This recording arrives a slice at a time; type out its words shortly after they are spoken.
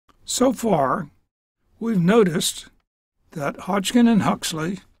So far, we've noticed that Hodgkin and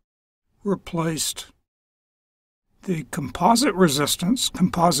Huxley replaced the composite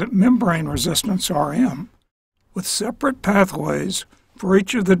membrane resistance, Rm, with separate pathways for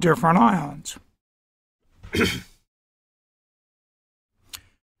each of the different ions.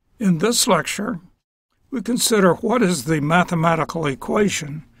 In this lecture, we consider what is the mathematical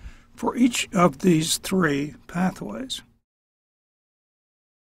equation for each of these three pathways.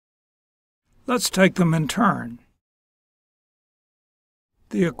 Let's take them in turn.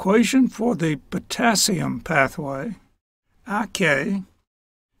 The equation for the potassium pathway, Ik,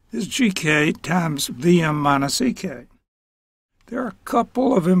 is Gk times Vm minus Ek. There are a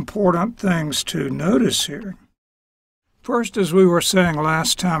couple of important things to notice here. First, as we were saying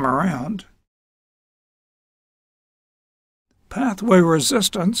last time around, pathway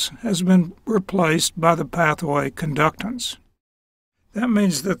resistance has been replaced by the pathway conductance. That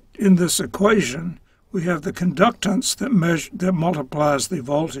means that in this equation, we have the conductance that multiplies the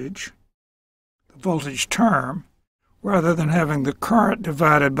voltage term, rather than having the current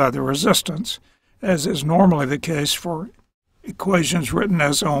divided by the resistance, as is normally the case for equations written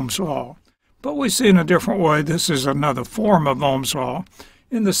as Ohm's law. But we see in a different way this is another form of Ohm's law,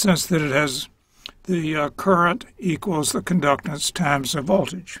 in the sense that it has the current equals the conductance times the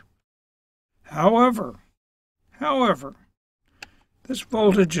voltage. However, this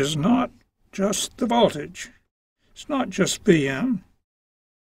voltage is not just the voltage. It's not just Vm.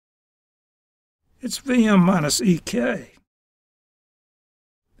 It's Vm minus Ek.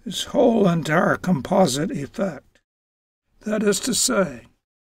 This whole entire composite effect. That is to say,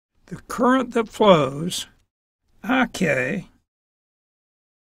 the current that flows, Ik,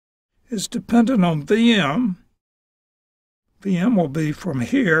 is dependent on Vm. Vm will be from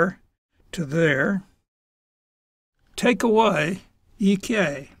here to there. Take away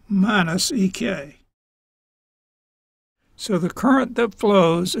Ek minus Ek. So the current that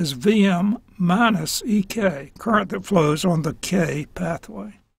flows is Vm minus Ek. Current that flows on the K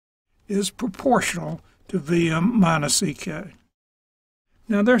pathway is proportional to Vm minus Ek.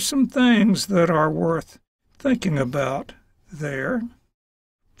 Now there's some things that are worth thinking about there.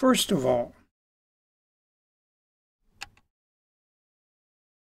 First of all,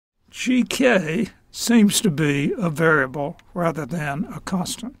 Gk seems to be a variable rather than a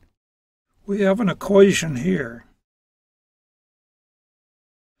constant. We have an equation here.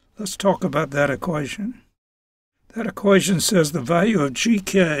 Let's talk about that equation. That equation says the value of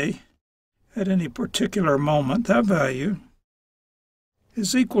Gk at any particular moment, that value,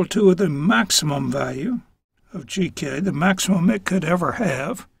 is equal to the maximum value of Gk, the maximum it could ever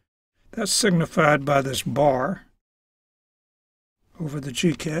have. That's signified by this bar over the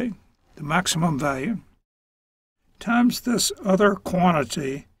Gk, the maximum value, times this other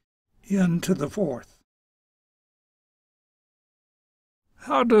quantity n to the fourth.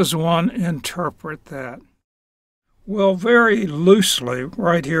 How does one interpret that? Well, very loosely,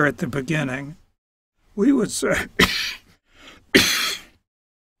 right here at the beginning, we would say,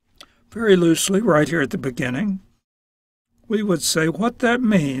 what that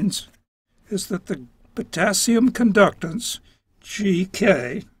means is that the potassium conductance,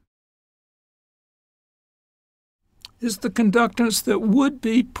 Gk, is the conductance that would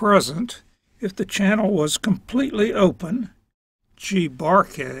be present if the channel was completely open, G bar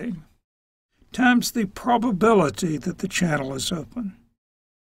K, times the probability that the channel is open,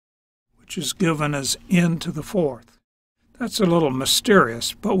 which is given as n to the fourth. That's a little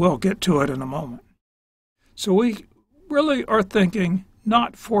mysterious, but we'll get to it in a moment. So we really are thinking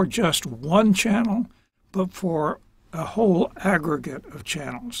not for just one channel, but for a whole aggregate of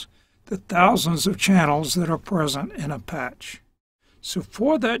channels, the thousands of channels that are present in a patch. So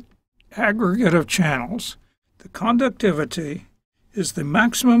for that aggregate of channels, the conductivity is the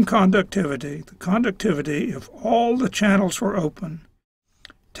maximum conductivity, the conductivity if all the channels were open,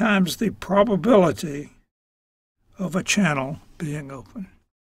 times the probability of a channel being open.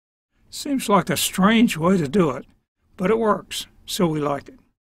 Seems like a strange way to do it, but it works, so we like it.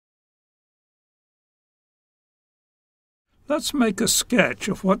 Let's make a sketch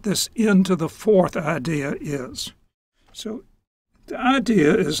of what this n to the fourth idea is. So the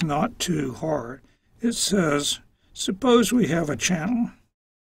idea is not too hard. It says, suppose we have a channel.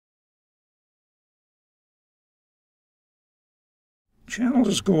 Channel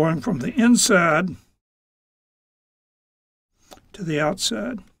is going from the inside to the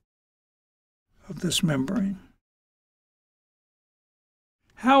outside of this membrane.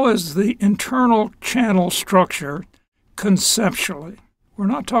 How is the internal channel structure conceptually? We're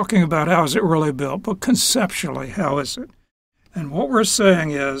not talking about how is it really built, but conceptually, how is it? And what we're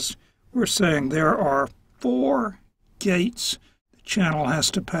saying is we're saying there are 4 gates the channel has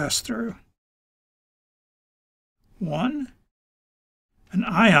to pass through. 1, an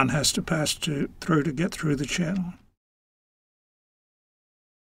ion has to pass through to get through the channel.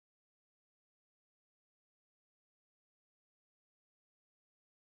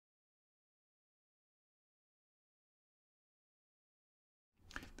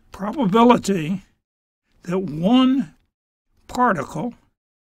 The probability that one particle,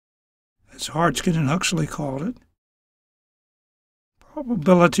 as Hodgkin and Huxley called it,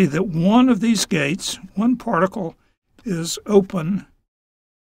 probability that one of these gates, one particle, is open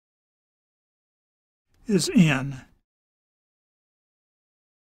is n.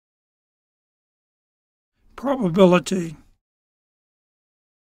 Probability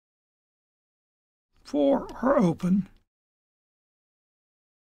 4 are open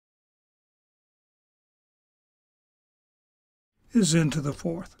is n to the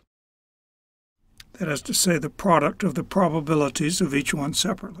 4th. That is to say, the product of the probabilities of each one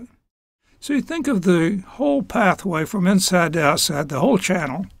separately. So you think of the whole pathway from inside to outside, the whole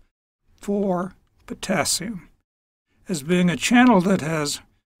channel, for potassium, as being a channel that has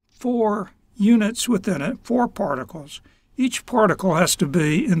 4 units within it, 4 particles. Each particle has to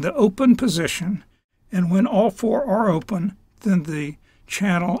be in the open position, and when all 4 are open, then the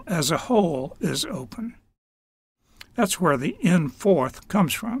channel as a whole is open. That's where the n4th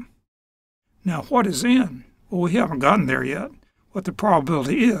comes from. Now, what is n? Well, we haven't gotten there yet, what the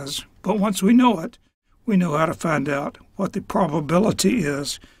probability is, but once we know it, we know how to find out what the probability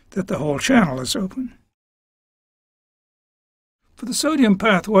is that the whole channel is open. For the sodium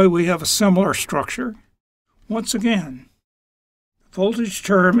pathway, we have a similar structure. Once again, the voltage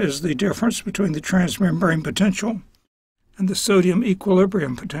term is the difference between the transmembrane potential and the sodium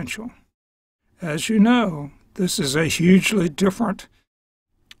equilibrium potential. As you know, this is a hugely different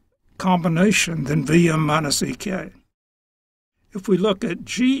combination than Vm minus Ek. If we look at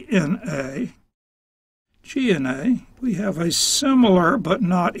GNA, we have a similar but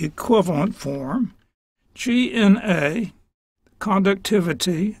not equivalent form. GNA,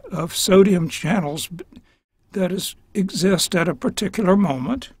 conductivity of sodium channels that exist at a particular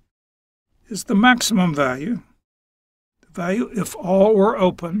moment, is the maximum value. The value, if all were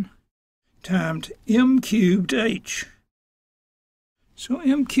open, times m cubed h. So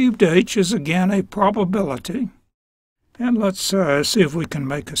m cubed h is again a probability. And let's see if we can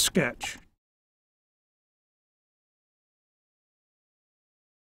make a sketch.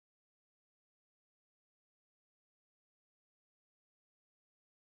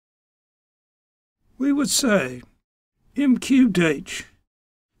 We would say m cubed h.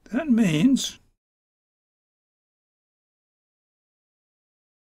 That means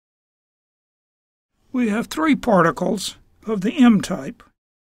we have 3 particles of the M type.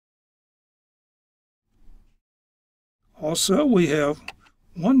 Also, we have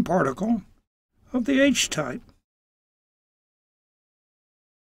 1 particle of the H type.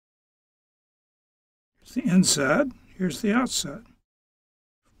 Here's the inside, here's the outside.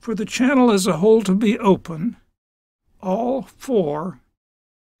 For the channel as a whole to be open, all 4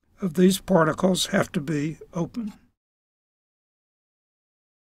 of these particles have to be open.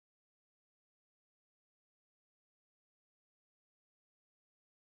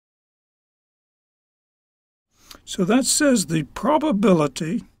 So that says the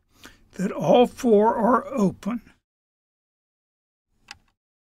probability that all 4 are open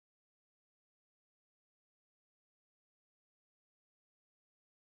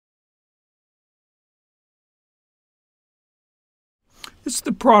it's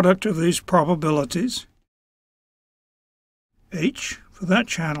the product of these probabilities, H for that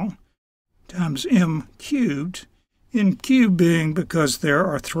channel, times M cubed, M cubed being because there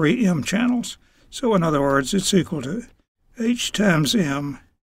are 3 M channels. So in other words, it's equal to H times M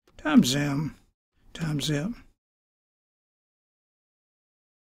times M times M.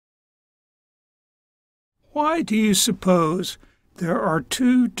 Why do you suppose there are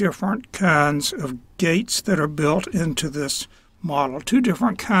 2 different kinds of gates that are built into this model, 2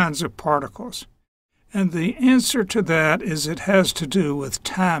 different kinds of particles? And the answer to that is it has to do with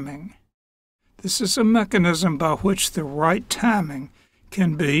timing. This is a mechanism by which the right timing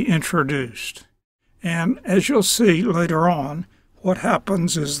can be introduced. And as you'll see later on, what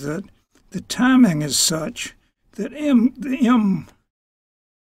happens is that the timing is such that the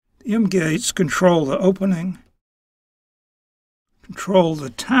M gates control the opening, control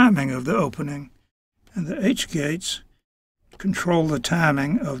the timing of the opening, and the H gates control the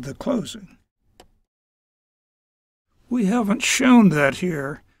timing of the closing. We haven't shown that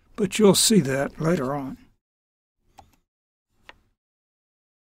here, but you'll see that later on.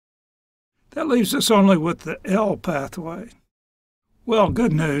 That leaves us only with the L pathway. Well,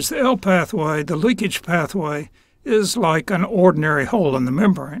 good news. The L pathway, the leakage pathway, is like an ordinary hole in the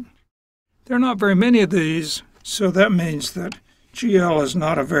membrane. There are not very many of these, so that means that GL is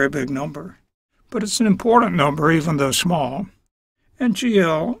not a very big number. But it's an important number, even though small. And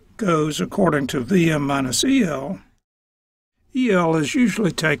GL goes according to Vm minus EL. EL is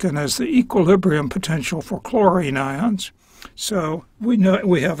usually taken as the equilibrium potential for chlorine ions, so we know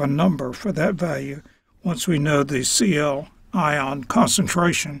we have a number for that value once we know the Cl ion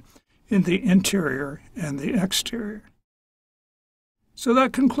concentration in the interior and the exterior. So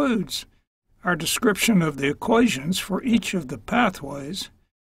that concludes our description of the equations for each of the pathways,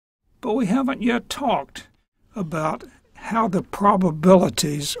 but we haven't yet talked about how the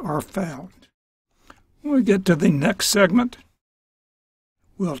probabilities are found. When we get to the next segment,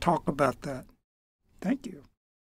 we'll talk about that. Thank you.